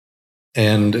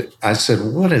And I said,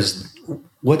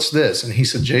 what's this? And he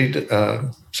said,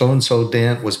 so-and-so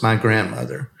Dant was my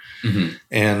grandmother. Mm-hmm.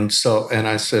 And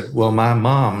I said, well, my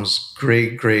mom's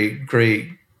great, great, great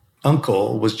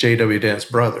uncle was J.W. Dant's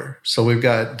brother. So we've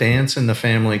got Dants in the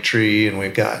family tree, and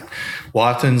we've got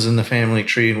Wathans in the family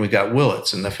tree, and we've got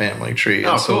Willets in the family tree.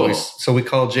 Oh, and cool. So we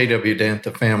call J.W. Dant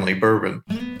the family bourbon.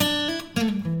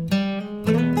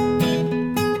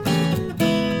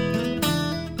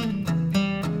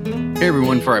 Hey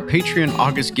everyone, for our Patreon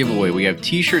August giveaway, we have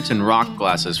t-shirts and rock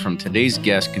glasses from today's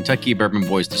guest, Kentucky Bourbon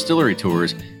Boys Distillery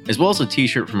Tours, as well as a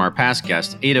t-shirt from our past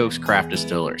guest, Eight Oaks Craft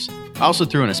Distillers. I also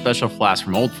threw in a special flask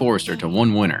from Old Forester to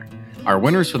one winner. Our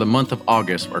winners for the month of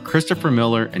August were Christopher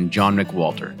Miller and John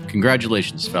McWalter.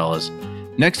 Congratulations, fellas.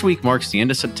 Next week marks the end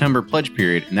of September pledge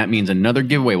period, and that means another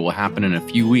giveaway will happen in a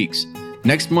few weeks.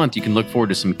 Next month, you can look forward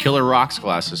to some killer rocks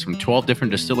glasses from 12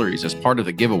 different distilleries as part of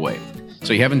the giveaway.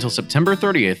 So you have until September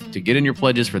 30th to get in your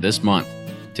pledges for this month.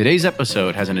 Today's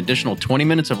episode has an additional 20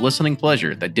 minutes of listening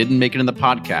pleasure that didn't make it in the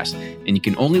podcast, and you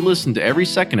can only listen to every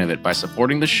second of it by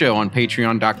supporting the show on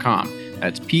patreon.com.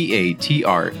 That's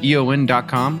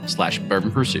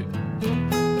patreon.com/Bourbon Pursuit.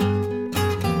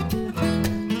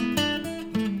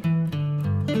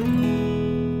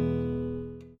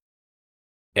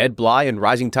 Ed Bly and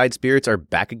Rising Tide Spirits are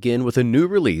back again with a new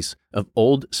release of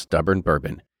Old Stubborn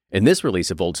Bourbon. And this release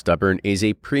of Old Stubborn is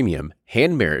a premium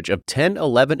hand marriage of 10,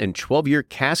 11, and 12-year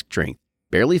cask strength,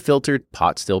 barely filtered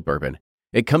pot still bourbon.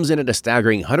 It comes in at a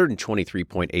staggering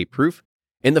 123.8 proof,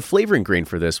 and the flavoring grain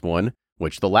for this one,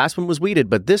 which the last one was wheated,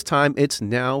 but this time it's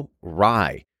now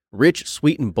rye. Rich,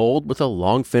 sweet, and bold with a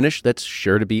long finish that's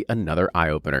sure to be another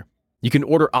eye-opener. You can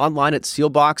order online at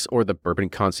Sealbox or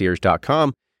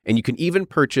thebourbonconcierge.com, and you can even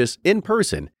purchase in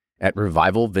person at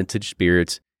Revival Vintage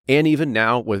Spirits, and even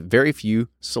now with very few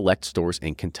select stores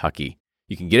in Kentucky.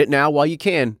 You can get it now while you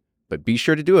can, but be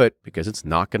sure to do it because it's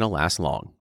not going to last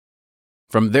long.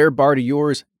 From their bar to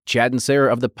yours, Chad and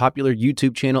Sarah of the popular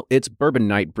YouTube channel It's Bourbon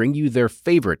Night bring you their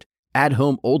favorite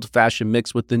at-home old-fashioned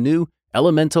mix with the new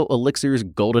Elemental Elixirs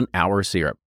Golden Hour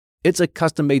Syrup. It's a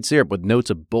custom-made syrup with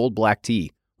notes of bold black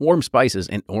tea, warm spices,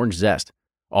 and orange zest.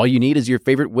 All you need is your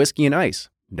favorite whiskey and ice.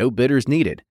 No bitters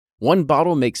needed. One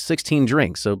bottle makes 16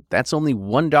 drinks, so that's only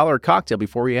 $1 a cocktail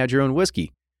before you add your own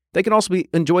whiskey. They can also be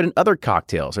enjoyed in other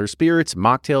cocktails or spirits,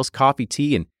 mocktails, coffee,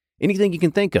 tea, and anything you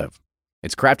can think of.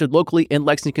 It's crafted locally in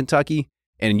Lexington, Kentucky,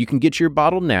 and you can get your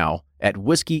bottle now at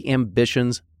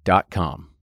whiskeyambitions.com.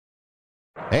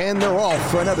 And they're off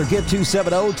for another Get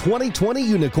 270 2020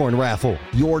 Unicorn Raffle.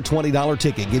 Your $20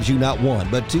 ticket gives you not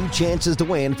one, but two chances to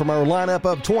win from our lineup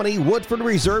of 20 Woodford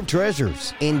Reserve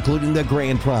treasures, including the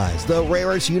grand prize, the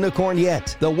rarest unicorn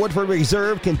yet, the Woodford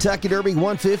Reserve Kentucky Derby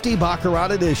 150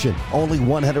 Baccarat Edition. Only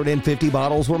 150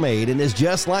 bottles were made and is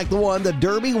just like the one the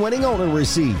Derby winning owner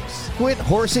receives. Quit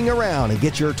horsing around and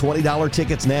get your $20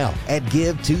 tickets now at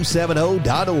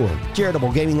give270.org.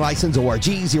 Charitable Gaming License ORG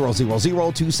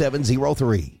 0002703.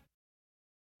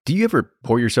 Do you ever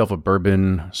pour yourself a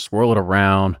bourbon, swirl it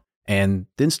around, and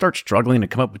then start struggling to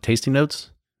come up with tasting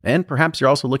notes? And perhaps you're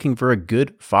also looking for a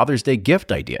good Father's Day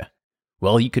gift idea.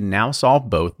 Well, you can now solve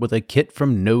both with a kit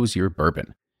from Nose Your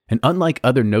Bourbon. And unlike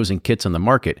other nosing kits on the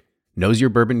market, Nose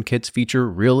Your Bourbon kits feature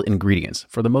real ingredients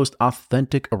for the most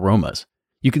authentic aromas.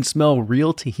 You can smell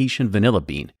real Tahitian vanilla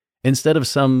bean instead of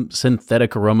some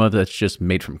synthetic aroma that's just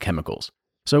made from chemicals.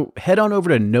 So head on over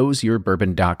to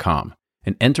knowsyourbourbon.com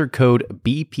and enter code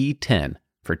BP10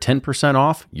 for 10%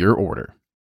 off your order.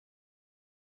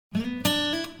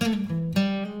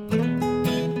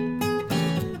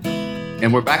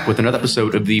 And we're back with another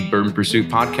episode of the Bourbon Pursuit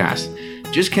podcast.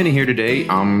 Just Kenny here today.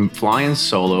 I'm flying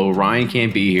solo. Ryan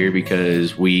can't be here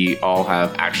because we all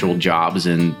have actual jobs,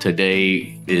 and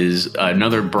today is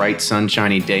another bright,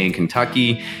 sunshiny day in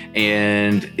Kentucky,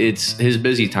 and it's his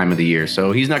busy time of the year,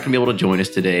 so he's not going to be able to join us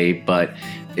today. But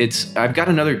I've got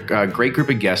another great group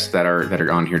of guests that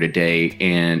are on here today,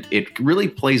 and it really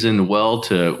plays in well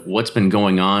to what's been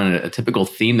going on. A typical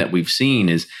theme that we've seen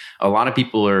is a lot of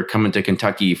people are coming to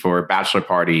Kentucky for bachelor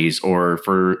parties or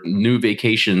for new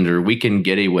vacations or weekend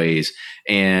getaways.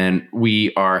 And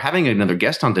we are having another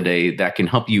guest on today that can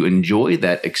help you enjoy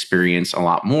that experience a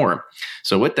lot more.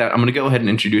 So with that, I'm going to go ahead and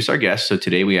introduce our guests. So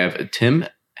today we have Tim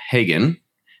Hagen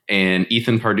and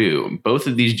Ethan Pardue. Both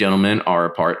of these gentlemen are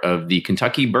a part of the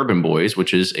Kentucky Bourbon Boys,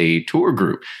 which is a tour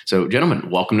group. So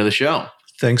gentlemen, welcome to the show.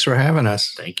 Thanks for having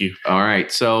us. Thank you. All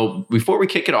right. So before we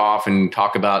kick it off and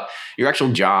talk about your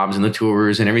actual jobs and the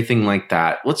tours and everything like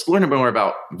that, let's learn a bit more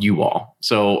about you all.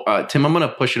 So Tim, I'm going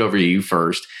to push it over to you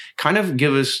first. Kind of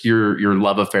give us your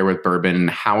love affair with bourbon,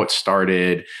 how it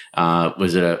started.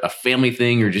 Was it a family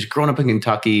thing or just growing up in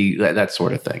Kentucky, that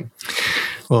sort of thing?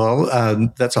 Well,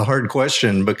 that's a hard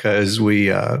question because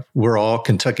we're all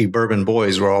Kentucky bourbon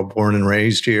boys. We're all born and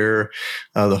raised here,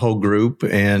 the whole group.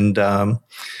 And,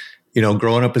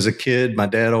 growing up as a kid, my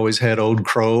dad always had Old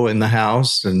Crow in the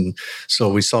house. And so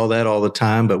we saw that all the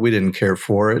time, but we didn't care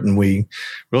for it. And we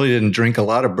really didn't drink a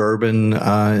lot of bourbon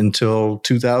until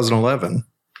 2011.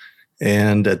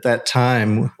 And at that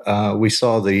time, we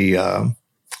saw the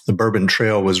bourbon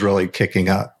trail was really kicking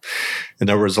up. And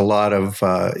there was a lot of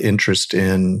interest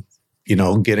in,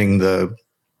 getting the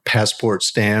passport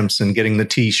stamps and getting the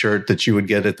T-shirt that you would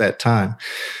get at that time.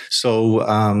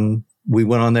 So we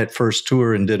went on that first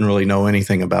tour and didn't really know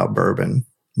anything about bourbon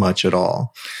much at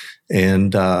all.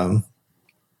 And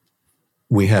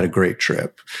we had a great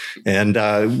trip. And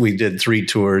we did 3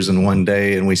 tours in one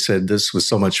day. And we said, this was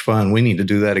so much fun. We need to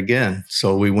do that again.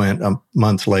 So we went a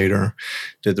month later,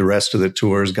 did the rest of the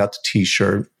tours, got the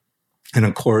T-shirt. And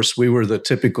of course, we were the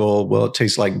typical, well, it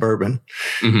tastes like bourbon.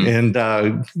 Mm-hmm. And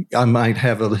I might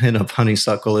have a hint of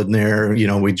honeysuckle in there.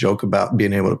 We joke about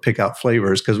being able to pick out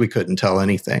flavors because we couldn't tell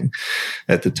anything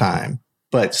at the time.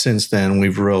 But since then,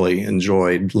 we've really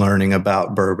enjoyed learning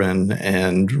about bourbon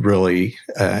and really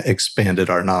expanded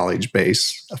our knowledge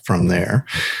base from there.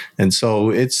 And so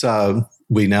it's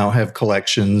we now have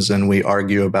collections and we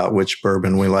argue about which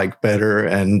bourbon we like better.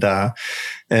 And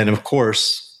of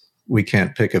course, we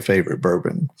can't pick a favorite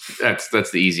bourbon. That's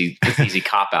the easy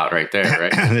cop out right there,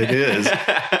 right? It is.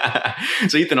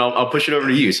 So Ethan, I'll push it over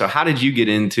to you. So how did you get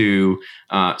into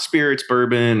spirits,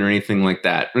 bourbon, or anything like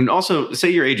that? And also say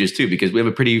your ages too, because we have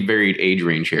a pretty varied age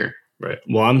range here. Right.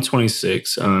 Well, I'm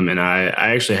 26, and I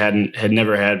actually had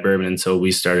never had bourbon until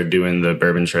we started doing the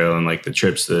bourbon trail and like the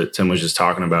trips that Tim was just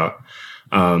talking about.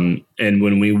 And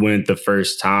when we went the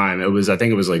first time, I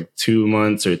think it was like 2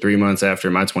 months or 3 months after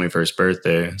my 21st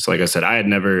birthday. So like I said, I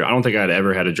don't think I'd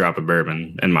ever had a drop of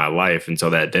bourbon in my life until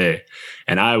that day.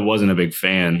 And I wasn't a big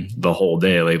fan the whole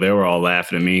day. Like they were all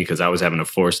laughing at me because I was having to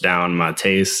force down my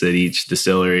tastes at each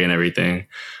distillery and everything.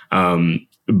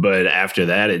 But after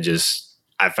that,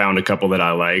 I found a couple that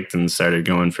I liked and started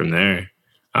going from there.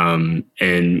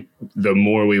 And the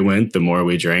more we went, the more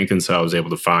we drank. And so I was able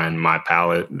to find my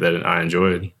palate that I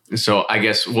enjoyed. So I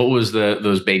guess what was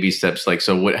those baby steps like?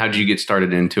 So how did you get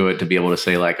started into it to be able to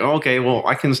say like, oh, okay, well,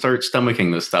 I can start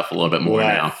stomaching this stuff a little bit more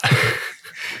now?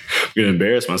 I'm going to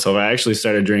embarrass myself. I actually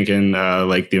started drinking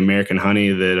like the American honey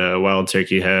that Wild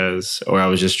Turkey has, or I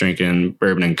was just drinking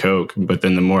bourbon and Coke. But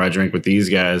then the more I drank with these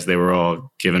guys, they were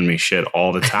all giving me shit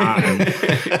all the time.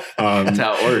 That's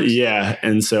how it works. Yeah.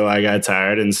 And so I got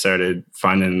tired and started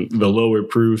finding the lower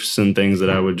proofs and things that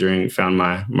I would drink, found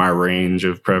my range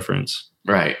of preference.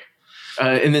 Right.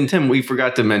 And then Tim, we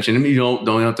forgot to mention, you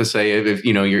don't have to say if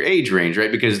your age range,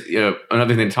 right? Because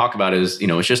another thing to talk about is,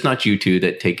 it's just not you two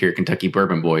that take care of Kentucky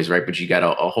bourbon boys, right? But you got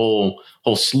a whole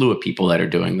slew of people that are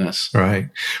doing this. Right.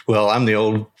 Well, I'm the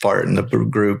old fart in the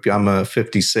group. I'm a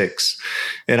 56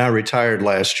 and I retired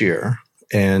last year.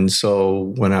 And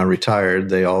so when I retired,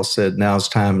 they all said, now it's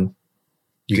time.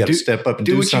 You got to step up and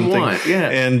do something,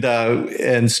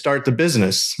 and start the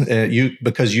business.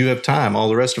 Because you have time. All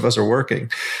the rest of us are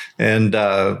working, and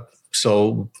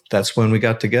so that's when we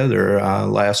got together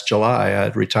last July. I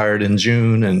had retired in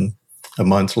June, and a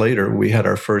month later we had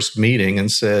our first meeting and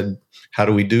said, "How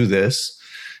do we do this?"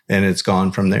 And it's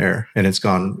gone from there, and it's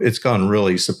gone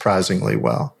really surprisingly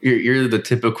well. You're the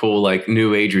typical like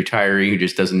new age retiree who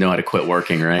just doesn't know how to quit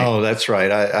working, right? Oh, that's right.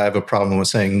 I have a problem with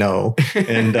saying no,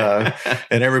 and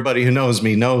and everybody who knows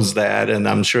me knows that, and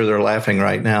I'm sure they're laughing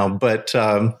right now. But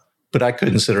I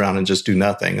couldn't sit around and just do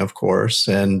nothing, of course,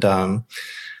 and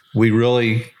we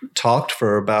really talked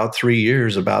for about 3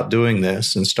 years about doing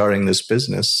this and starting this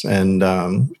business and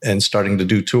starting to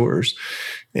do tours.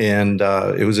 And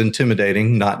it was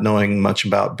intimidating, not knowing much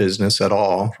about business at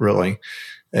all, really,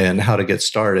 and how to get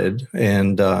started.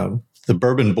 And the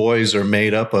Bourbon Boys are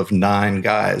made up of 9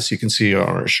 guys. You can see on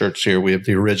our shirts here, we have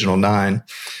the original 9.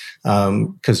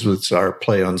 Because it's our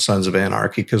play on Sons of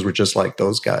Anarchy, because we're just like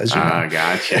those guys.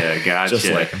 Gotcha. Just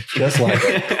like them. Just like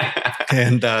them.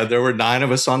 And there were 9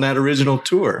 of us on that original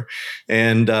tour.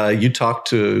 And you talked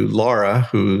to Laura,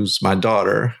 who's my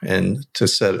daughter, and to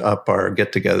set up our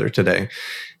get-together today.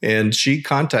 And she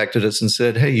contacted us and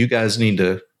said, hey, you guys need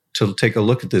to take a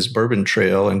look at this bourbon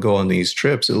trail and go on these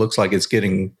trips. It looks like it's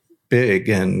getting big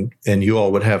and you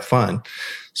all would have fun.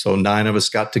 So 9 of us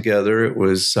got together. It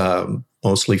was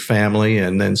mostly family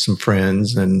and then some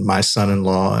friends and my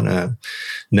son-in-law and a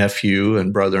nephew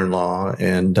and brother-in-law.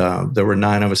 And there were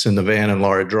 9 of us in the van, and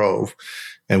Laura drove.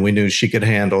 And we knew she could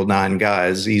handle 9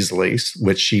 guys easily,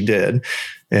 which she did,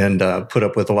 and put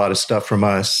up with a lot of stuff from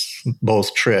us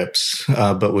both trips,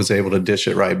 but was able to dish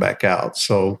it right back out.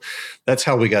 So that's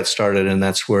how we got started. And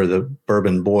that's where the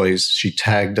Bourbon Boys, she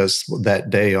tagged us that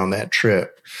day on that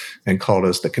trip and called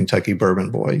us the Kentucky Bourbon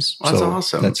Boys. That's so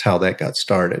awesome. That's how that got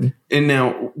started. And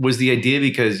now, was the idea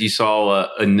because you saw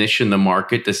a niche in the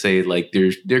market to say, like,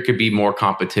 there could be more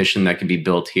competition that can be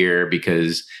built here?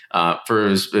 Because for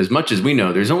as much as we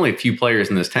know, there's only a few players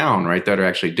in this town, right, that are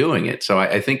actually doing it. So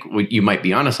I think you might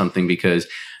be onto something, because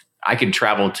I could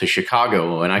travel to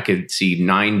Chicago and I could see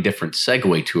 9 different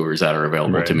Segway tours that are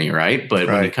available to me, right? But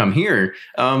when you come here,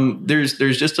 there's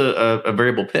just a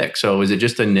variable pick. So is it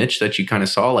just a niche that you kind of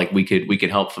saw, like we could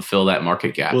help fulfill that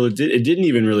market gap? Well, it didn't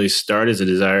even really start as a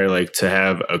desire like to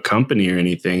have a company or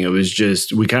anything. It was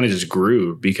just, we kind of just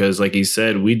grew, because like he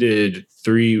said, we did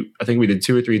 2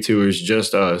 or 3 tours,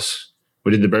 just us.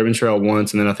 We did the Bourbon Trail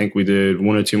once, and then I think we did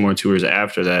 1 or 2 more tours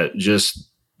after that, just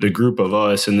the group of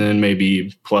us, and then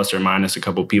maybe plus or minus a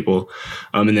couple people.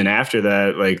 And then after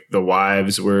that, like the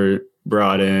wives were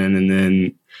brought in, and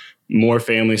then more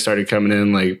families started coming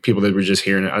in, like people that were just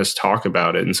hearing us talk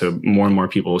about it. And so more and more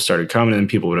people started coming in.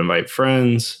 People would invite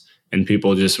friends, and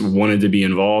people just wanted to be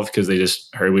involved because they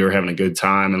just heard we were having a good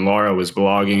time. And Laura was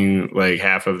blogging like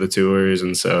half of the tours.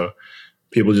 And so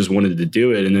people just wanted to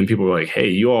do it. And then people were like, hey,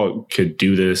 you all could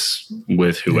do this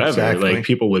with whoever. Exactly. Like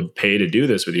people would pay to do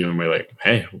this with you. And we're like,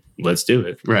 hey, let's do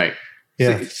it. Right.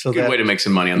 Yeah. It's a good way to make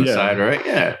some money on the side, right?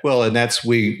 Yeah. Well, and that's,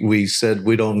 we said,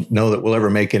 we don't know that we'll ever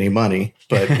make any money,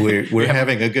 but we're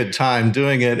having a good time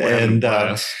doing it.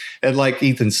 And like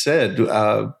Ethan said,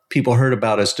 people heard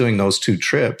about us doing those 2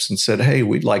 trips and said, hey,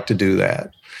 we'd like to do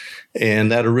that.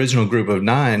 And that original group of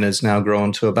 9 has now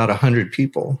grown to about 100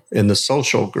 people in the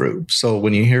social group. So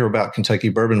when you hear about Kentucky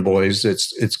Bourbon Boys,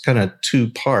 it's kind of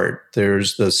 2-part.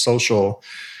 There's the social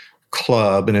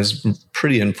club, and it's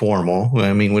pretty informal.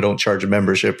 I mean, we don't charge a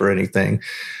membership or anything,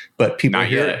 but people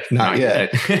not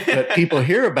yet. But people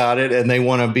hear about it and they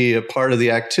want to be a part of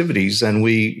the activities.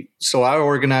 And so I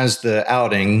organize the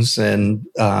outings, and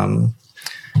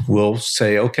we'll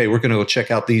say, okay, we're going to go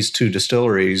check out these 2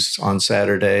 distilleries on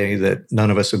Saturday that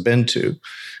none of us have been to.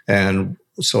 And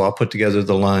so I'll put together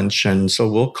the lunch. And so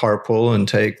we'll carpool and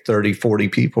take 30, 40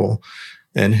 people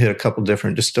and hit a couple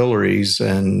different distilleries.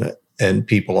 And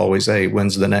people always say,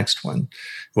 when's the next one?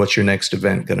 What's your next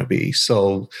event going to be?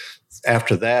 So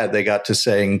after that, they got to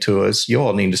saying to us, you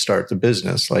all need to start the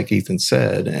business, like Ethan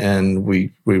said. And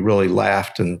we really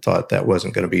laughed and thought that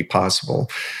wasn't going to be possible.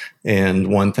 And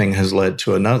one thing has led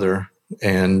to another.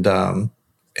 And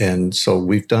so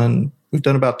we've done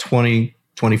about 20,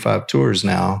 25 tours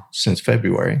now since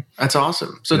February. That's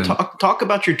awesome. So talk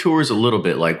about your tours a little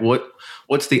bit. Like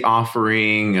what's the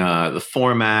offering, the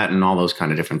format, and all those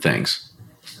kind of different things?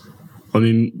 I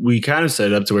mean, we kind of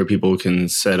set it up to where people can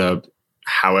set up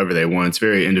however they want. It's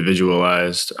very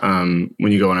individualized. When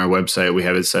you go on our website, we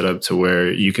have it set up to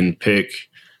where you can pick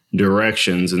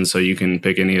directions. And so you can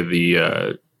pick any of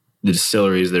the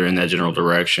distilleries that are in that general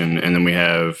direction. And then we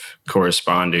have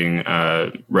corresponding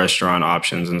restaurant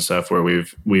options and stuff where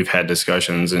we've had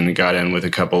discussions and got in with a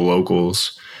couple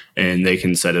locals, and they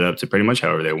can set it up to pretty much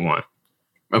however they want.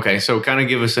 Okay, so kind of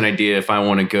give us an idea if I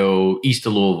want to go east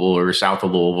of Louisville or south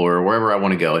of Louisville or wherever I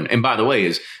want to go. And by the way,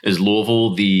 is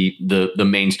Louisville the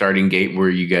main starting gate where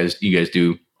you guys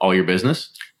do all your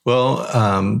business?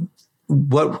 Well,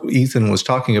 what Ethan was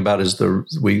talking about is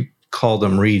we call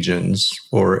them regions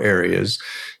or areas.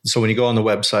 So when you go on the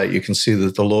website, you can see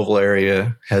that the Louisville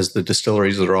area has the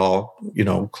distilleries that are all,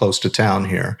 close to town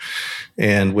here.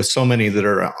 And with so many that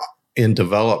are in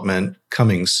development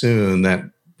coming soon, that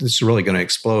it's really going to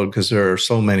explode because there are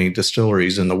so many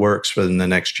distilleries in the works for the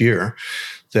next year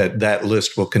that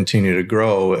list will continue to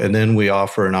grow. And then we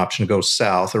offer an option to go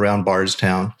south around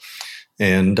Bardstown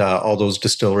and all those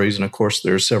distilleries. And of course,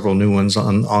 there are several new ones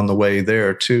on the way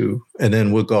there too. And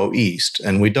then we'll go east,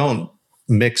 and we don't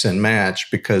mix and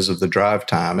match because of the drive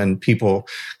time. And people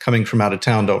coming from out of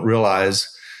town don't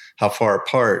realize how far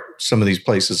apart some of these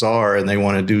places are, and they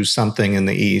want to do something in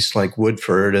the east like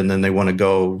Woodford, and then they want to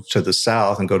go to the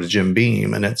south and go to Jim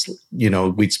Beam, and it's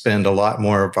we'd spend a lot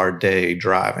more of our day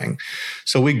driving.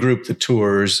 So we group the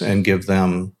tours and give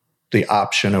them the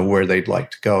option of where they'd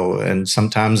like to go, and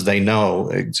sometimes they know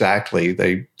exactly.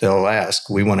 They'll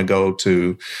ask, we want to go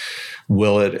to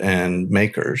Willett and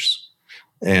Makers.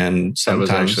 And sometimes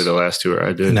that was actually the last tour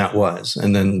I did. And that was.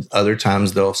 And then other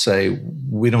times they'll say,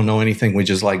 we don't know anything. We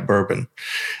just like bourbon.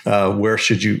 Where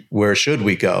should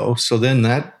we go? So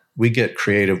then we get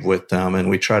creative with them, and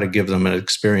we try to give them an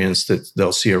experience that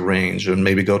they'll see a range, and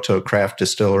maybe go to a craft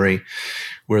distillery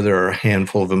where there are a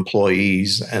handful of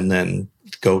employees, and then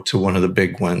go to one of the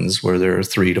big ones where there are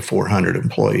 300 to 400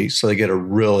 employees. So they get a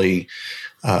really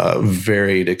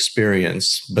varied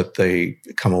experience, but they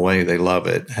come away, they love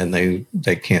it, and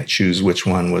they can't choose which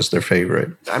one was their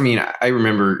favorite. I mean, I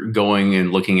remember going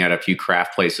and looking at a few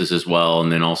craft places as well,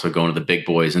 and then also going to the big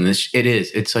boys. And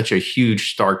it's such a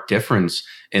huge, stark difference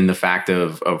in the fact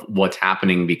of what's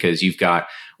happening, because you've got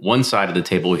one side of the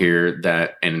table here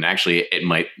and actually it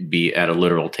might be at a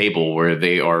literal table where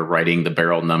they are writing the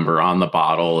barrel number on the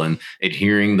bottle and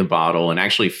adhering the bottle and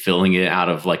actually filling it out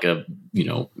of like it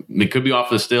could be off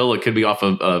the still, it could be off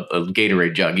a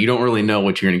Gatorade jug. You don't really know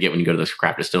what you're going to get when you go to those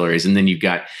craft distilleries. And then you've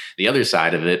got the other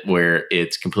side of it where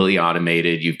it's completely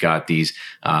automated. You've got these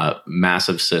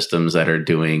massive systems that are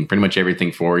doing pretty much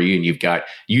everything for you. And you've got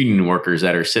union workers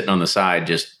that are sitting on the side,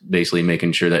 just basically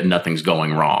making sure that nothing's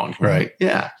going wrong. Right.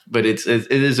 Yeah. But it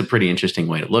is a pretty interesting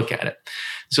way to look at it.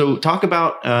 So talk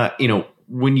about,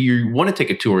 when you want to take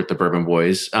a tour with the Bourbon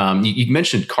Boys, you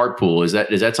mentioned carpool. Is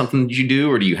that something that you do,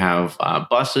 or do you have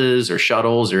buses or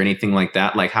shuttles or anything like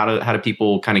that? Like how do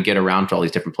people kind of get around to all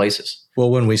these different places? Well,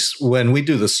 when we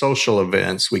do the social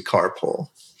events, we carpool,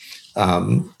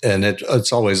 and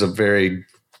it's always a very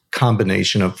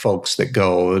combination of folks that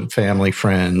go, family,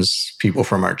 friends, people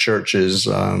from our churches,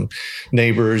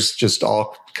 neighbors, just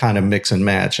all kind of mix and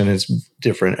match, and it's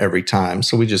different every time.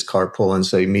 So we just carpool and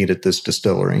say, meet at this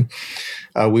distillery.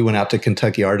 We went out to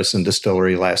Kentucky Artisan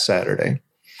Distillery last Saturday,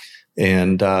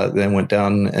 and then went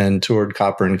down and toured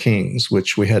Copper and Kings,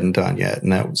 which we hadn't done yet,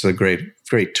 and that was a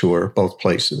great tour, both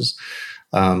places.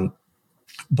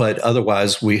 But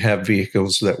otherwise, we have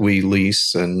vehicles that we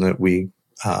lease and that we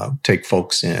take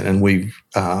folks in, and we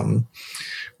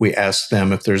ask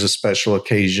them if there's a special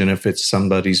occasion, if it's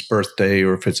somebody's birthday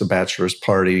or if it's a bachelor's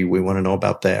party, we want to know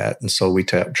about that. And so we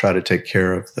try to take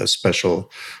care of the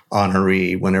special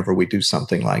honoree whenever we do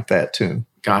something like that too.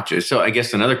 Gotcha. So I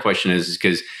guess another question is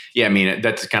because,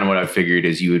 that's kind of what I figured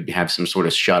is you would have some sort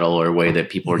of shuttle or way that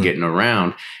people are getting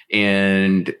around,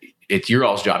 and it's your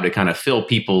all's job to kind of fill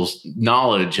people's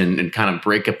knowledge and kind of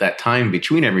break up that time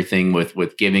between everything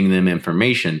with giving them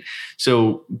information.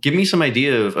 So give me some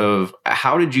idea of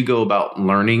how did you go about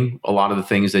learning a lot of the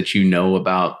things that you know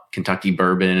about Kentucky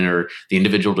bourbon or the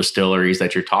individual distilleries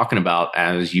that you're talking about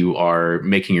as you are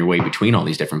making your way between all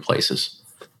these different places?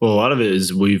 Well, a lot of it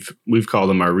is we've called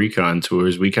them our recon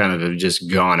tours. We kind of have just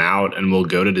gone out and we'll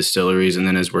go to distilleries, and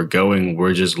then as we're going,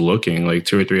 we're just looking. Like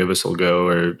 2 or 3 of us will go,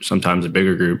 or sometimes a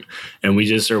bigger group, and we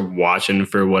just are watching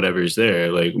for whatever's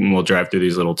there. Like we'll drive through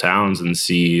these little towns and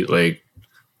see like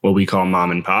what we call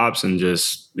mom and pops, and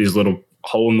just these little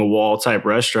hole in the wall type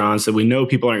restaurants that we know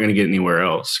people aren't going to get anywhere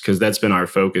else, because that's been our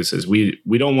focus. Is we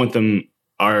don't want them,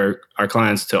 our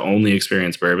clients, to only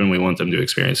experience bourbon. We want them to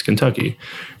experience Kentucky.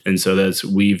 And so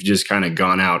we've just kind of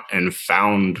gone out and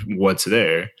found what's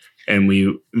there. And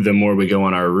the more we go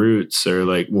on our routes, or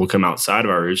like we'll come outside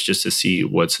of our routes just to see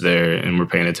what's there, and we're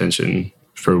paying attention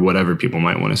for whatever people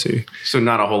might want to see. So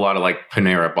not a whole lot of like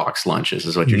Panera box lunches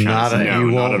is what you're trying to say. No,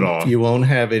 not at all. You won't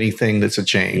have anything that's a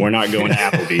chain. We're not going to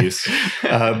Applebee's.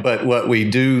 But what we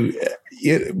do,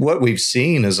 what we've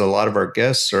seen is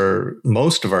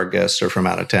most of our guests are from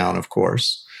out of town, of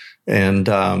course. And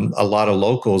a lot of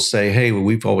locals say, hey,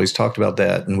 we've always talked about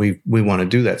that, and we want to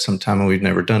do that sometime, and we've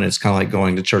never done it. It's kind of like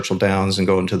going to Churchill Downs and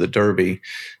going to the Derby,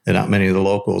 and not many of the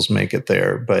locals make it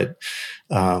there. But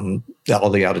all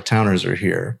the out-of-towners are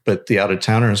here. But the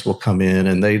out-of-towners will come in,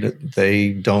 and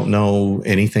they don't know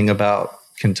anything about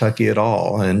Kentucky at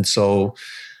all. And so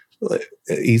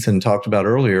Ethan talked about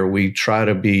earlier, we try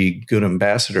to be good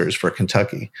ambassadors for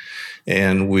Kentucky.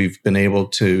 And we've been able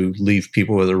to leave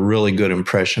people with a really good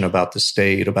impression about the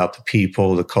state, about the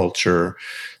people, the culture,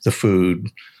 the food,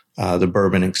 the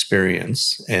bourbon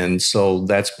experience. And so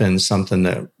that's been something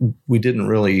that we didn't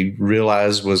really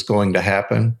realize was going to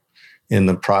happen in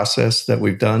the process that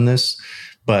we've done this.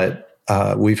 But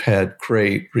we've had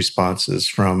great responses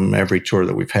from every tour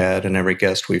that we've had and every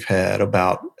guest we've had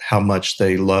about how much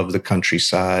they love the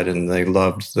countryside, and they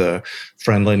loved the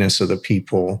friendliness of the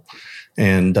people,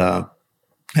 and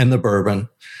the bourbon,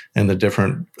 and the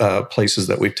different places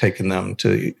that we've taken them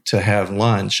to have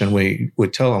lunch. And we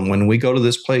would tell them, when we go to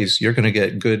this place, you're going to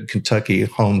get good Kentucky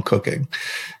home cooking,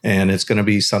 and it's going to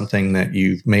be something that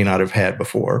you may not have had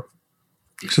before.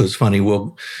 So it's funny.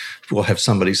 We'll have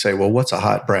somebody say, "Well, what's a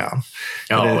hot brown?"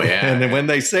 And then when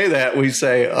they say that, we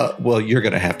say, "Well, you're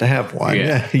going to have one.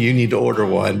 Yeah. You need to order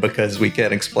one because we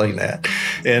can't explain that."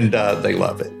 And they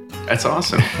love it. That's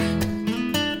awesome.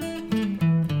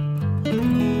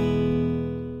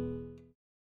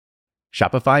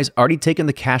 Shopify's already taken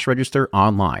the cash register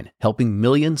online, helping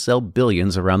millions sell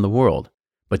billions around the world.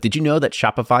 But did you know that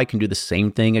Shopify can do the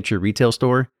same thing at your retail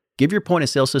store? Give your point of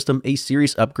sale system a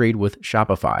serious upgrade with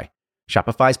Shopify.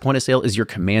 Shopify's point of sale is your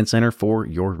command center for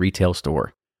your retail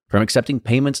store. From accepting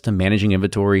payments to managing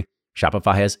inventory,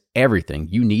 Shopify has everything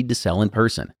you need to sell in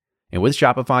person. And with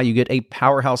Shopify, you get a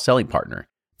powerhouse selling partner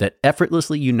that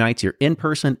effortlessly unites your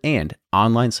in-person and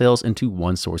online sales into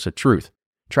one source of truth.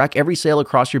 Track every sale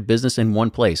across your business in one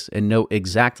place and know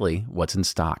exactly what's in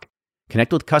stock.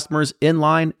 Connect with customers in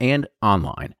line and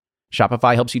online.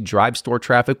 Shopify helps you drive store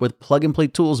traffic with plug-and-play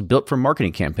tools built for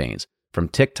marketing campaigns, from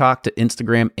TikTok to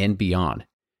Instagram and beyond.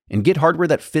 And get hardware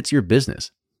that fits your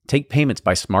business. Take payments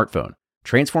by smartphone,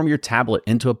 transform your tablet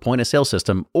into a point-of-sale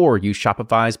system, or use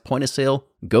Shopify's point-of-sale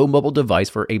Go mobile device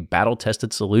for a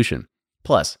battle-tested solution.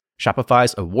 Plus,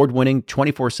 Shopify's award-winning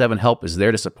 24/7 help is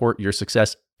there to support your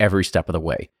success every step of the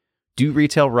way. Do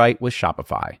retail right with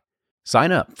Shopify.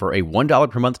 Sign up for a $1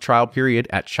 per month trial period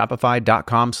at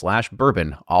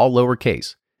shopify.com/bourbon, all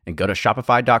lowercase, and go to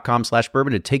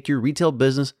shopify.com/bourbon to take your retail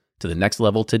business to the next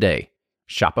level today.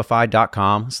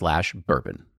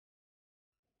 Shopify.com/bourbon.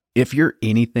 If you're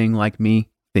anything like me,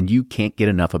 then you can't get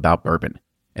enough about bourbon.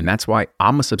 And that's why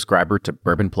I'm a subscriber to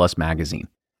Bourbon Plus magazine.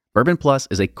 Bourbon Plus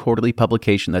is a quarterly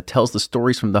publication that tells the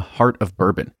stories from the heart of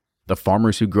bourbon, the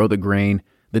farmers who grow the grain,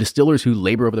 the distillers who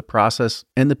labor over the process,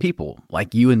 and the people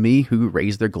like you and me who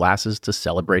raise their glasses to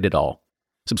celebrate it all.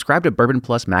 Subscribe to Bourbon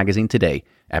Plus magazine today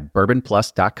at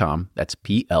bourbonplus.com, that's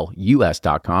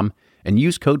PLUS.com, and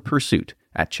use code PURSUIT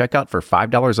at checkout for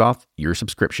 $5 off your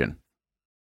subscription.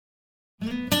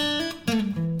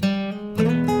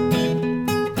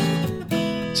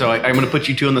 So I'm going to put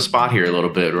you two on the spot here a little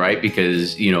bit, right?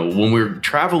 Because, when we're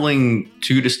traveling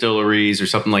to distilleries or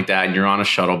something like that, and you're on a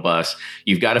shuttle bus,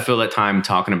 you've got to fill that time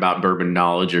talking about bourbon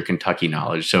knowledge or Kentucky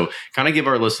knowledge. So kind of give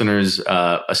our listeners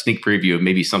a sneak preview of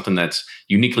maybe something that's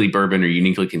uniquely bourbon or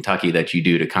uniquely Kentucky that you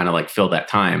do to kind of like fill that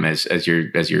time as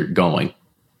you're going.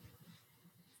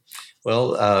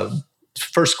 Well,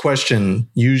 first question,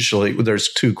 usually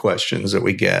there's two questions that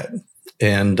we get.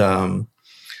 And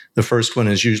the first one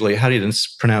is usually, how do you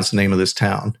pronounce the name of this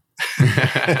town?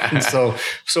 And so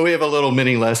we have a little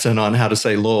mini lesson on how to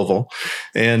say Louisville,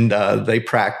 and they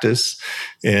practice.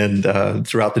 And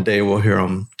throughout the day, we'll hear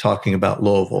them talking about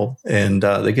Louisville, and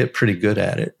they get pretty good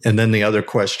at it. And then the other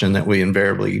question that we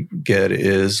invariably get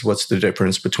is, what's the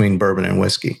difference between bourbon and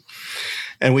whiskey?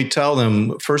 And we tell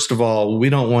them, first of all, we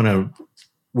don't want to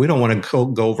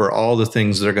go over all the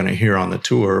things they're going to hear on the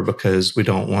tour, because we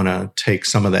don't want to take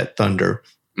some of that thunder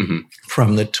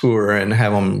from the tour and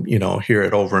have them, hear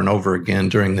it over and over again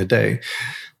during the day.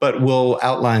 But we'll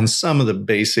outline some of the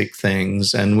basic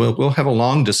things, and we'll have a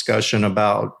long discussion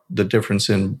about the difference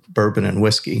in bourbon and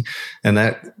whiskey, and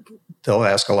that they'll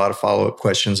ask a lot of follow-up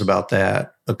questions about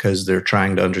that because they're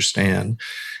trying to understand.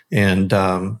 And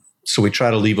so we try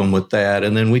to leave them with that.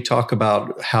 And then we talk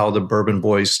about how the Bourbon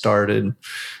Boys started,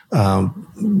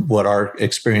 what our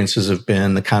experiences have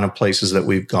been, the kind of places that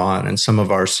we've gone, and some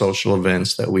of our social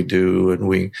events that we do.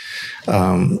 And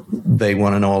they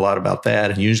want to know a lot about that.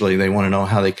 And usually they want to know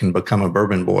how they can become a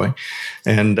bourbon boy.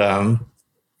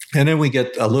 And then we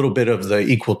get a little bit of the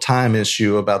equal time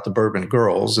issue about the bourbon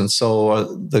girls. And so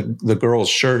the girls'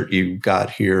 shirt you got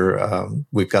here,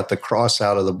 we've got the cross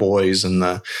out of the boys, and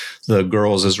the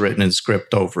girls is written in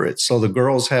script over it. So the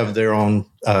girls have their own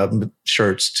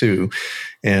shirts too.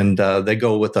 And they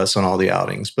go with us on all the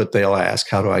outings, but they'll ask,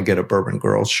 how do I get a bourbon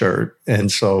girl shirt? And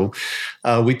so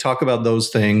we talk about those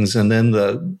things. And then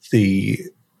the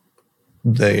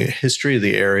history of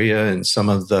the area and some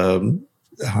of the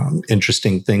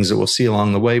interesting things that we'll see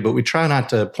along the way, but we try not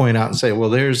to point out and say,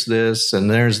 well, there's this and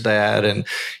there's that. And,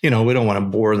 we don't want to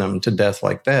bore them to death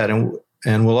like that.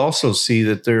 And we'll also see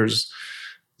that there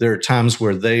are times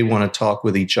where they want to talk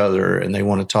with each other, and they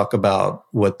want to talk about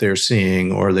what they're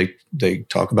seeing, or they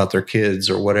talk about their kids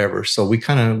or whatever. So we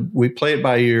play it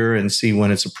by ear and see when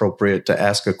it's appropriate to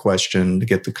ask a question to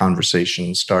get the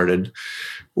conversation started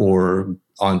or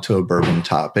onto a bourbon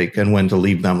topic, and when to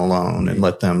leave them alone and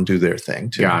let them do their thing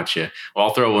too. Gotcha. Well,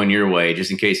 I'll throw one your way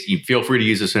just in case. You feel free to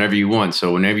use this whenever you want.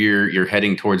 So whenever you're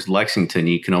heading towards Lexington,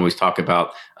 you can always talk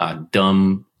about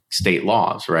dumb state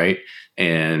laws, right?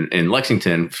 And in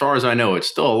Lexington, as far as I know, it's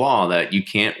still a law that you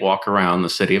can't walk around the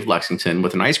city of Lexington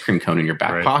with an ice cream cone in your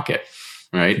back pocket.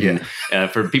 right? Yeah. And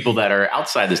for people that are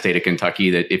outside the state of Kentucky,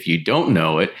 that if you don't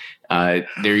know it,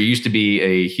 there used to be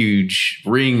a huge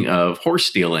ring of horse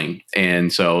stealing.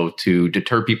 And so to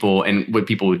deter people, and what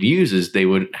people would use is they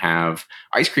would have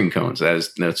ice cream cones,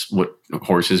 as that's what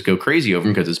horses go crazy over,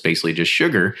 because it's basically just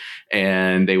sugar.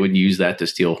 And they would use that to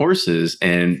steal horses.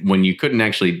 And when you couldn't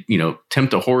actually,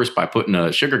 tempt a horse by putting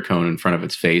a sugar cone in front of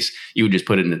its face, you would just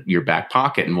put it in your back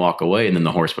pocket and walk away, and then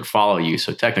the horse would follow you.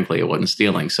 So technically it wasn't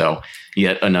stealing. So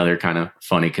yet another kind of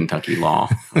funny Kentucky law.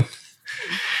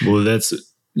 Well, that's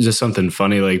just something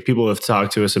funny. Like, people have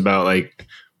talked to us about, like,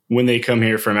 when they come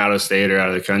here from out of state or out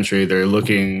of the country, they're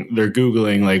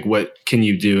Googling, like, what can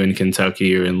you do in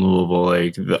Kentucky or in Louisville?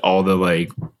 Like all the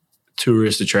like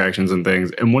tourist attractions and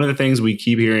things. And one of the things we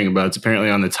keep hearing about, it's apparently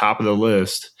on the top of the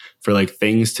list for like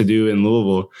things to do in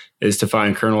Louisville, is to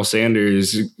find Colonel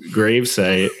Sanders'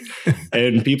 gravesite.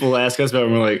 And people ask us about it,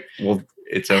 and we're like, well,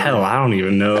 It's hell, I don't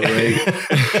even know.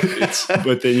 Like,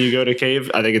 but then you go to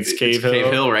Cave. I think it's Cave Hill. Cave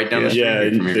Hill, right down the street. Yeah,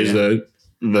 from here, there's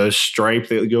the stripe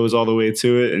that goes all the way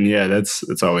to it, and yeah,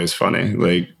 that's always funny.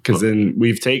 Like, because then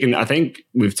we've taken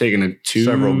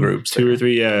Several groups, two or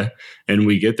three, yeah, and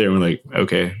we get there and we're like,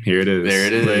 okay, here it is. There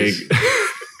it is. Like,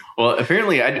 well,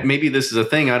 apparently, maybe this is a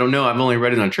thing. I don't know. I've only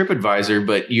read it on TripAdvisor,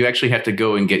 but you actually have to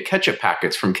go and get ketchup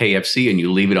packets from KFC, and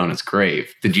you leave it on its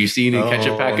grave. Did you see any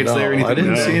ketchup packets there? Or anything? I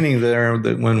didn't see any there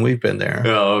when we've been there.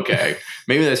 Oh, okay.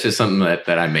 Maybe that's just something that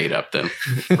I made up then.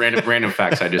 Random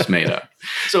facts I just made up.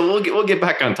 So we'll get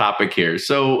back on topic here.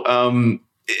 So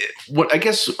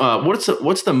what's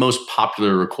the most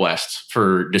popular request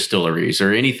for distilleries,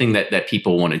 or anything that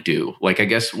people want to do? Like, I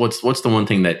guess what's the one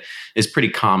thing that is pretty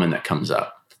common that comes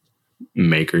up?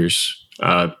 Makers.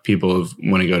 People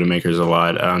want to go to Makers a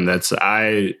lot. Of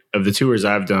the tours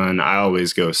I've done, I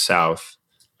always go south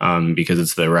because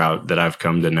it's the route that I've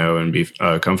come to know and be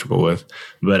comfortable with.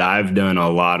 But I've done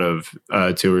a lot of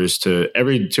tours.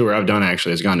 Every tour I've done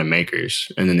actually has gone to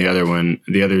Makers, and then the other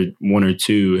one or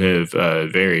two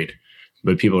have varied.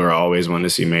 But people are always wanting to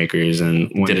see Makers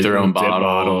and want dip their own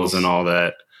bottles and all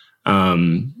that.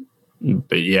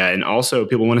 But yeah, and also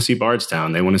people want to see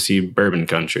Bardstown. They want to see bourbon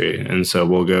country. And so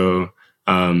we'll go,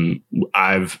 on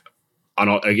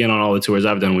all the tours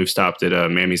I've done, we've stopped at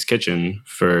Mammy's Kitchen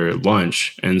for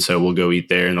lunch. And so we'll go eat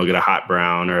there, and they'll get a hot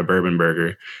brown or a bourbon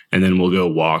burger. And then we'll go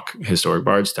walk historic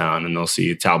Bardstown, and they'll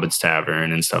see Talbot's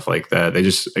Tavern and stuff like that. They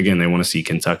want to see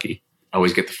Kentucky. I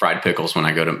always get the fried pickles when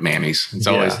I go to Mammy's.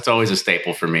 It's always a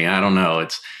staple for me. I don't know.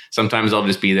 Sometimes I'll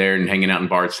just be there and hanging out in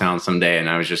Bardstown someday, and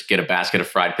I would just get a basket of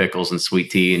fried pickles and sweet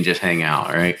tea and just hang out.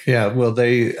 Right? Yeah. Well,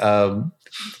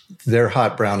 their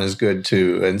hot brown is good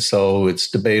too, and so it's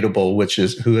debatable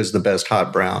who is the best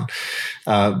hot brown.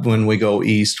 When we go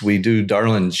east, we do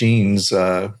Darlin Jean's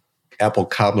Apple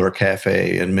Cobbler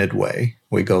Cafe in Midway.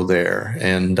 We go there,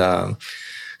 and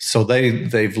so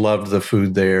they've loved the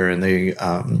food there, and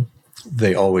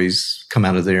they always come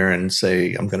out of there and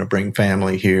say, I'm going to bring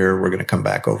family here. We're going to come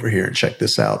back over here and check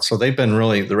this out. So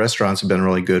the restaurants have been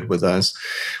really good with us.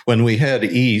 When we head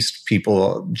east,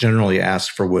 people generally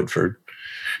ask for Woodford,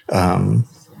 and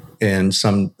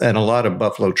a lot of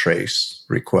Buffalo Trace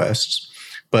requests,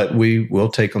 but we will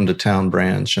take them to Town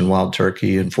Branch and Wild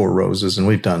Turkey and Four Roses. And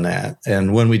we've done that.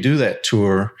 And when we do that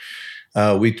tour,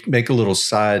 we make a little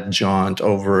side jaunt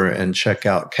over and check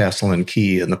out Castle and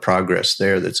Key and the progress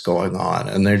there that's going on.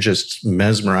 And they're just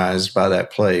mesmerized by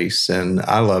that place. And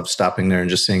I love stopping there and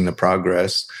just seeing the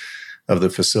progress of the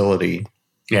facility.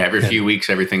 Yeah, every few weeks,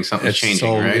 something's changing,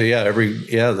 right?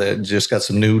 Yeah, they just got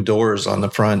some new doors on the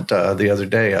front the other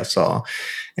day I saw.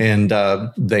 And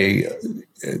they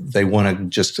want to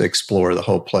just explore the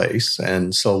whole place.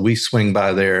 And so we swing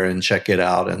by there and check it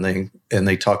out. And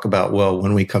they talk about, well,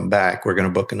 when we come back, we're going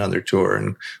to book another tour,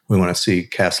 and we want to see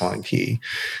Castle and Key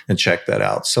and check that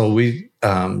out. So we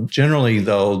generally,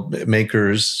 though,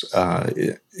 Makers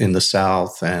in the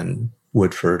south, and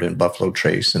Woodford and Buffalo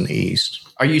Trace in the east.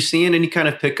 Are you seeing any kind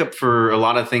of pickup for a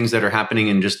lot of things that are happening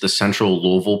in just the central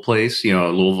Louisville place,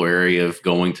 Louisville area, of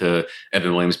going to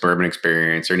Evan Williams Bourbon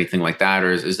Experience or anything like that?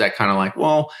 Or is that kind of like,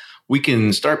 well, we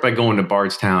can start by going to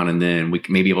Bardstown, and then we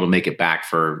may be able to make it back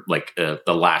for like the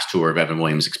last tour of Evan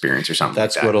Williams Experience or something?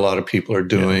 That's like that. What a lot of people are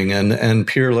doing. Yeah. And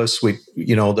Peerless,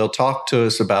 they'll talk to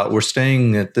us about, we're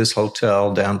staying at this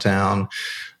hotel downtown.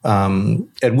 And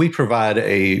we provide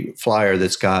a flyer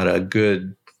that's got a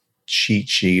good cheat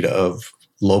sheet of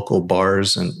local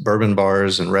bars and bourbon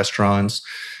bars and restaurants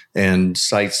and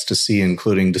sites to see,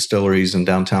 including distilleries in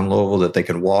downtown Louisville that they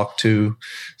can walk to,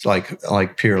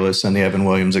 like Peerless and the Evan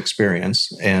Williams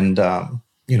Experience. And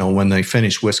when they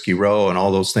finish Whiskey Row and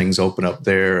all those things open up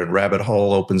there, and Rabbit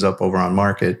Hole opens up over on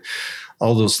Market,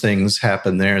 all those things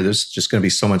happen there. There's just going to be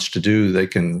so much to do. They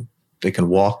can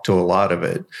walk to a lot of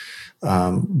it.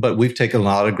 But we've taken a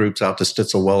lot of groups out to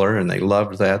Stitzel-Weller, and they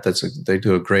loved that. They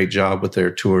do a great job with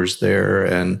their tours there.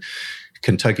 And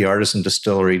Kentucky Artisan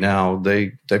Distillery now,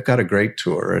 they've got a great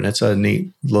tour, and it's a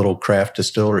neat little craft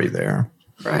distillery there.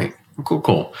 Right.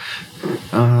 Cool.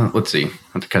 Let's see. I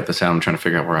have to cut this out. I'm trying to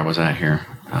figure out where I was at here.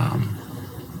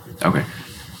 Okay.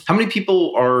 How many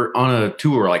people are on a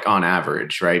tour, like on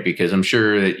average, right? Because I'm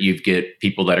sure that you get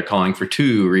people that are calling for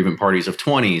 2 or even parties of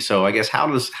 20. So I guess how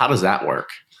does that work?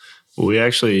 Well,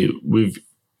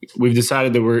 we've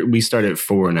decided that we start at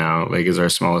 4 now, like is our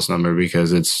smallest number,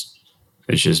 because it's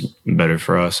just better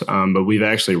for us. But we've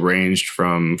actually ranged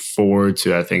from 4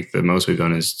 to, I think the most we've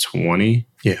done is 20.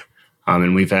 Yeah.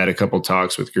 And we've had a couple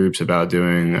talks with groups about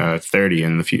doing 30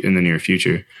 in the near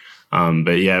future.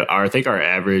 But yeah, I think our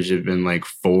average has been like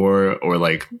 4 or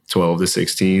like 12 to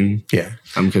 16. Yeah.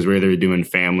 Because we're either doing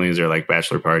families or like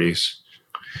bachelor parties.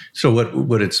 So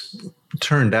what it's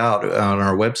turned out on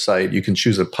our website, you can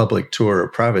choose a public tour or a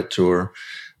private tour,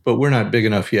 but we're not big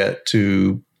enough yet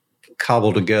to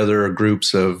cobble together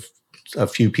groups of a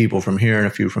few people from here and a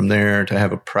few from there to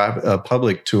have a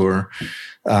public tour.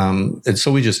 And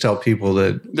so we just tell people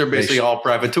that they're basically all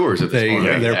private tours at this point.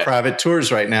 Right? They're private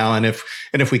tours right now. And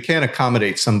if we can't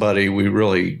accommodate somebody, we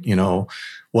really,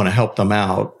 want to help them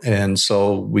out. And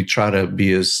so we try to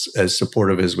be as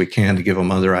supportive as we can to give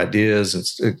them other ideas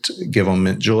and to give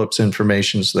them Julep's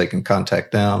information so they can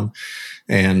contact them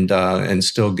and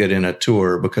still get in a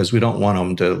tour, because we don't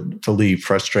want them to leave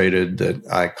frustrated that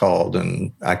I called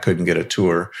and I couldn't get a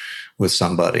tour with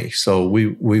somebody. So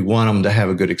we want them to have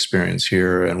a good experience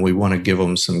here, and we want to give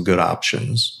them some good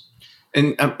options.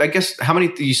 And I guess how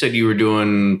many, you said you were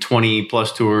doing 20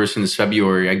 plus tours since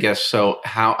February, I guess. So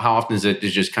how often does it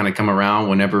just kind of come around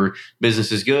whenever business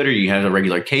is good, or you have a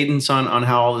regular cadence on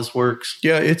how all this works?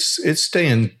 Yeah, it's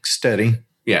staying steady.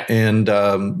 Yeah. And,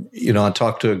 I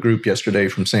talked to a group yesterday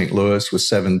from St. Louis with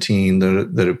 17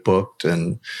 that have booked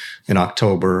in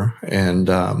October, and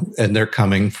they're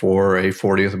coming for a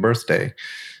 40th birthday.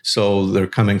 So they're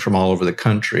coming from all over the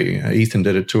country. Ethan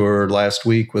did a tour last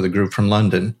week with a group from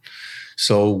London.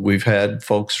 So we've had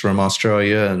folks from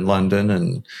Australia and London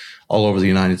and all over the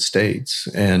United States.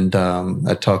 And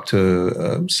I talked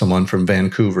to someone from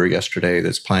Vancouver yesterday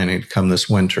that's planning to come this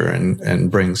winter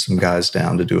and bring some guys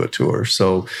down to do a tour.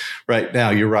 So right now,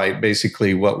 you're right.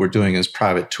 Basically, what we're doing is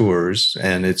private tours,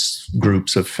 and it's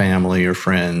groups of family or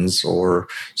friends or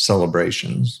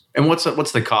celebrations. And what's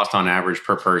the cost on average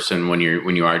per person when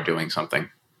you are doing something?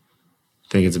 I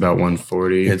think it's about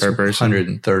 $140 per person.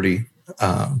 $130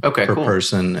 per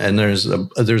person, and there's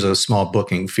a small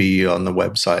booking fee on the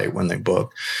website when they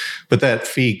book, but that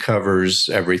fee covers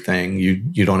everything.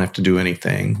 You don't have to do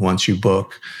anything once you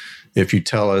book. If you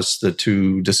tell us the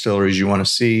 2 distilleries you want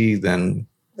to see, then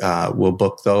we'll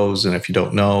book those, and if you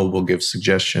don't know, we'll give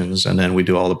suggestions, and then we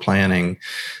do all the planning,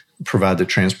 provide the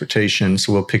transportation.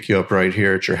 So we'll pick you up right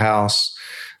here at your house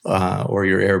or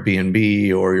your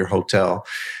Airbnb or your hotel,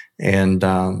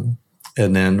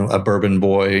 and then a bourbon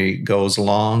boy goes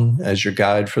along as your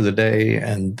guide for the day.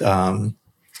 And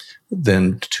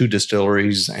then 2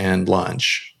 distilleries and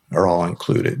lunch are all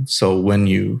included. So when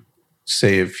you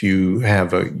say, if you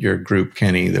have your group,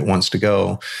 Kenny, that wants to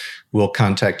go, we'll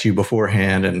contact you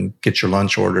beforehand and get your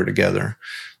lunch order together.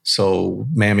 So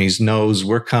Mammy's knows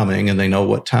we're coming, and they know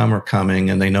what time we're coming,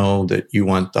 and they know that you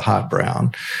want the hot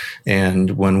brown.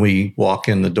 And when we walk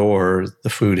in the door,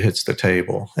 the food hits the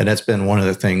table. And that's been one of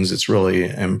the things that's really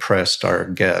impressed our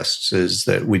guests, is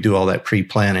that we do all that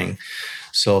pre-planning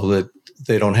so that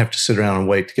they don't have to sit around and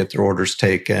wait to get their orders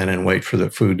taken and wait for the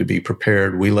food to be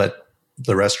prepared. We let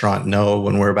the restaurant know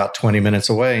when we're about 20 minutes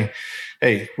away,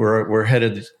 hey, we're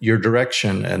headed your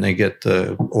direction, and they get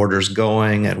the orders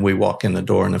going, and we walk in the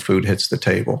door and the food hits the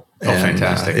table.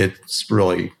 Fantastic. It's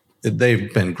really,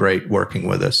 they've been great working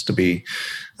with us to be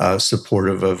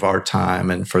supportive of our time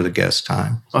and for the guest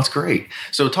time. That's great.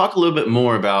 So talk a little bit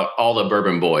more about all the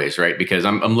Bourbon Boys, right? Because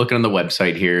I'm looking on the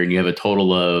website here, and you have a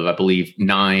total of, I believe,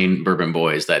 9 Bourbon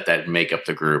Boys that make up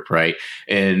the group, right?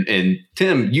 And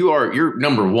Tim, you're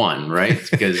number 1, right?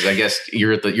 Because I guess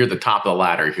you're at the top of the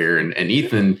ladder here, and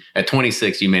Ethan at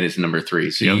 26, you made it to number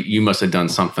 3. So yep. you must have done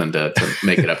something to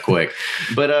make it up quick.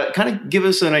 But kind of give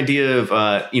us an idea of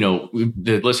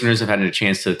the listeners have had a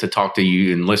chance to talk to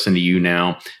you and listen to you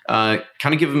now.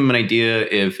 Kind of give them an idea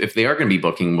if they are going to be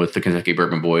booking with the Kentucky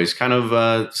Bourbon Boys, kind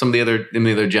of some of the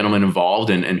other gentlemen involved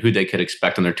and who they could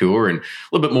expect on their tour, and a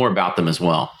little bit more about them as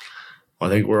well. I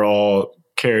think we're all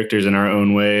characters in our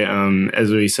own way.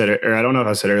 As we said, or I don't know if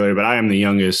I said earlier, but I am the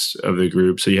youngest of the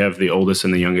group. So you have the oldest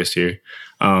and the youngest here.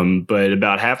 But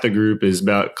about half the group is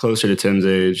about closer to Tim's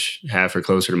age, half are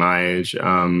closer to my age.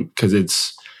 Because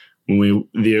it's when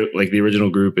the original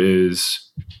group is,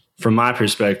 from my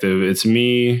perspective, it's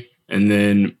me and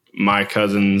then my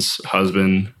cousin's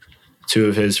husband, 2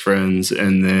 of his friends,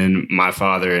 and then my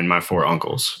father and my 4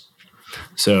 uncles.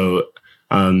 So,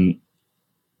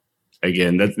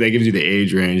 again, that gives you the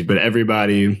age range, but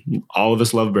everybody, all of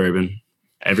us love bourbon.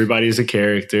 Everybody's a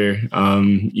character.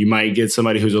 You might get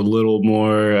somebody who's a little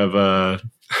more of a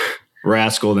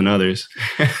rascal than others,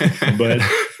 but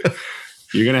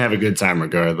you're going to have a good time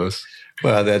regardless.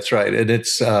 Well, that's right. And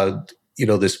it's,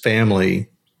 this family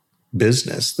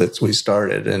business that we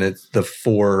started, and it's the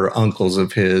 4 uncles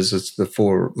of his. It's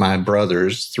my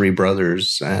brothers, 3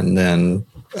 brothers, and then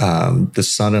the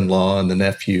son-in-law and the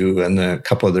nephew and a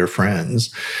couple of their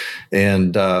friends.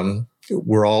 And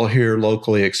we're all here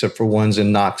locally, except for one's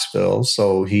in Knoxville.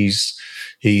 So he's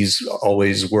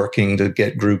always working to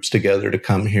get groups together to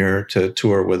come here to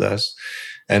tour with us.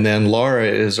 And then Laura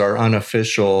is our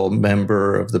unofficial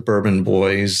member of the Bourbon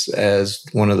Boys as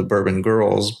one of the Bourbon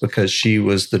Girls because she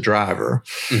was the driver.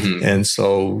 Mm-hmm. And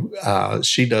so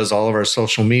she does all of our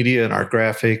social media and our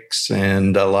graphics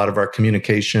and a lot of our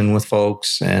communication with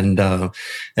folks. And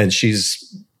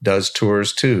she's does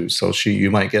tours too. So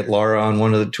you might get Laura on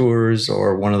one of the tours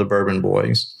or one of the Bourbon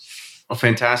Boys. Well,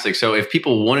 fantastic. So if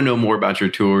people want to know more about your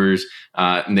tours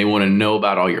and they want to know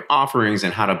about all your offerings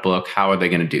and how to book, how are they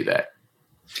going to do that?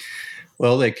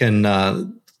 Well, they can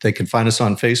find us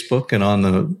on Facebook and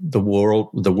on the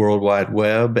World Wide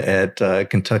Web at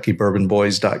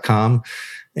KentuckyBourbonBoys.com.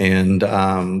 And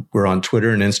we're on Twitter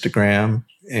and Instagram,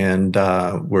 and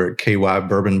we're at KY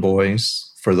Bourbon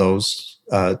Boys for those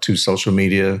 2 social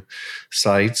media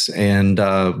sites. And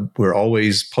we're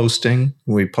always posting.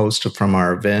 We post from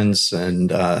our events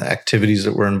and activities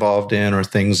that we're involved in or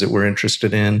things that we're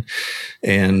interested in.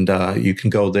 And you can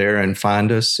go there and find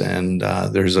us. And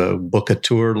there's a book a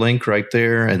tour link right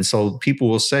there. And so people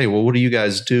will say, well, what do you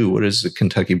guys do? What is the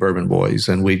Kentucky Bourbon Boys?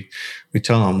 And we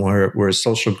tell them we're a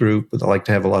social group that like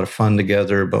to have a lot of fun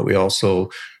together, but we also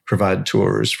provide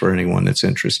tours for anyone that's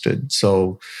interested.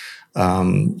 So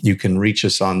you can reach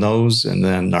us on those, and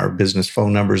then our business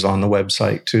phone number's on the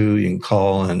website too. You can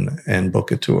call and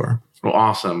book a tour. Well,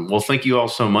 awesome. Well, thank you all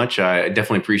so much. I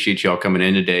definitely appreciate you all coming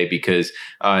in today because,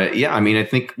 I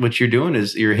think what you're doing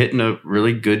is you're hitting a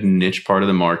really good niche part of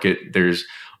the market. There's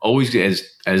always,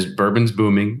 as bourbon's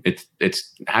booming, I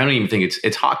don't even think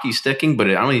it's hockey sticking, but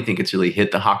I don't even think it's really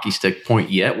hit the hockey stick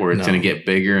point yet where it's going to get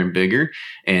bigger and bigger.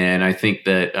 And I think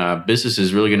that business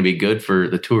is really going to be good for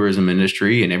the tourism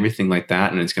industry and everything like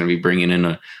that. And it's going to be bringing in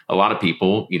a lot of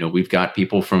people. We've got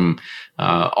people from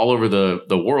all over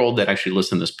the world that actually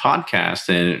listen to this podcast.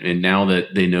 And now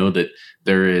that they know that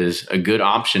there is a good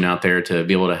option out there to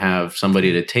be able to have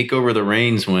somebody to take over the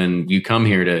reins when you come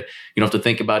here you don't have to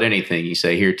think about anything. You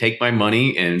say, here, take my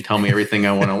money and tell me everything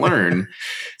I want to learn.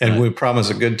 And we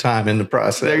promise a good time in the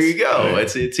process. There you go.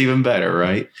 Right. It's even better,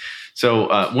 right? So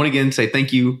want again say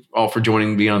thank you all for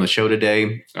joining me on the show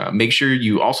today. Make sure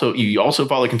you also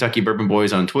follow Kentucky Bourbon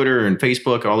Boys on Twitter and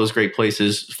Facebook, all those great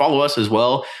places. Follow us as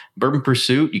well, Bourbon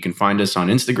Pursuit. You can find us on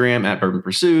Instagram at Bourbon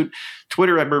Pursuit,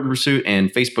 Twitter at Bourbon Pursuit,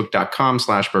 and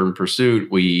Facebook.com/Bourbon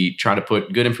Pursuit. We try to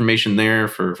put good information there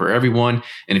for everyone.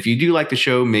 And if you do like the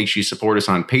show, make sure you support us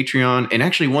on Patreon. And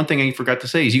actually, one thing I forgot to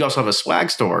say is you also have a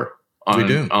swag store on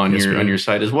your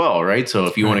site as well, right? So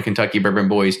if you want a Kentucky Bourbon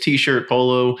Boys t-shirt,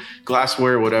 polo,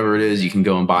 glassware, whatever it is, you can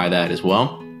go and buy that as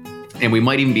well. And we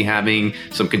might even be having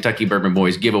some Kentucky Bourbon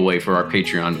Boys giveaway for our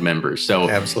Patreon members.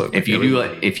 So absolutely,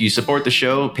 if you support the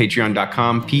show,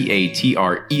 patreon.com,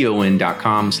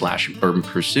 patreon.com/Bourbon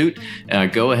Pursuit,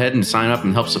 go ahead and sign up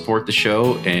and help support the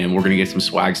show. And we're going to get some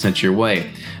swag sent your way.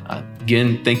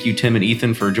 Again, thank you, Tim and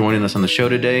Ethan, for joining us on the show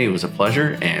today. It was a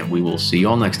pleasure, and we will see you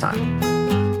all next time.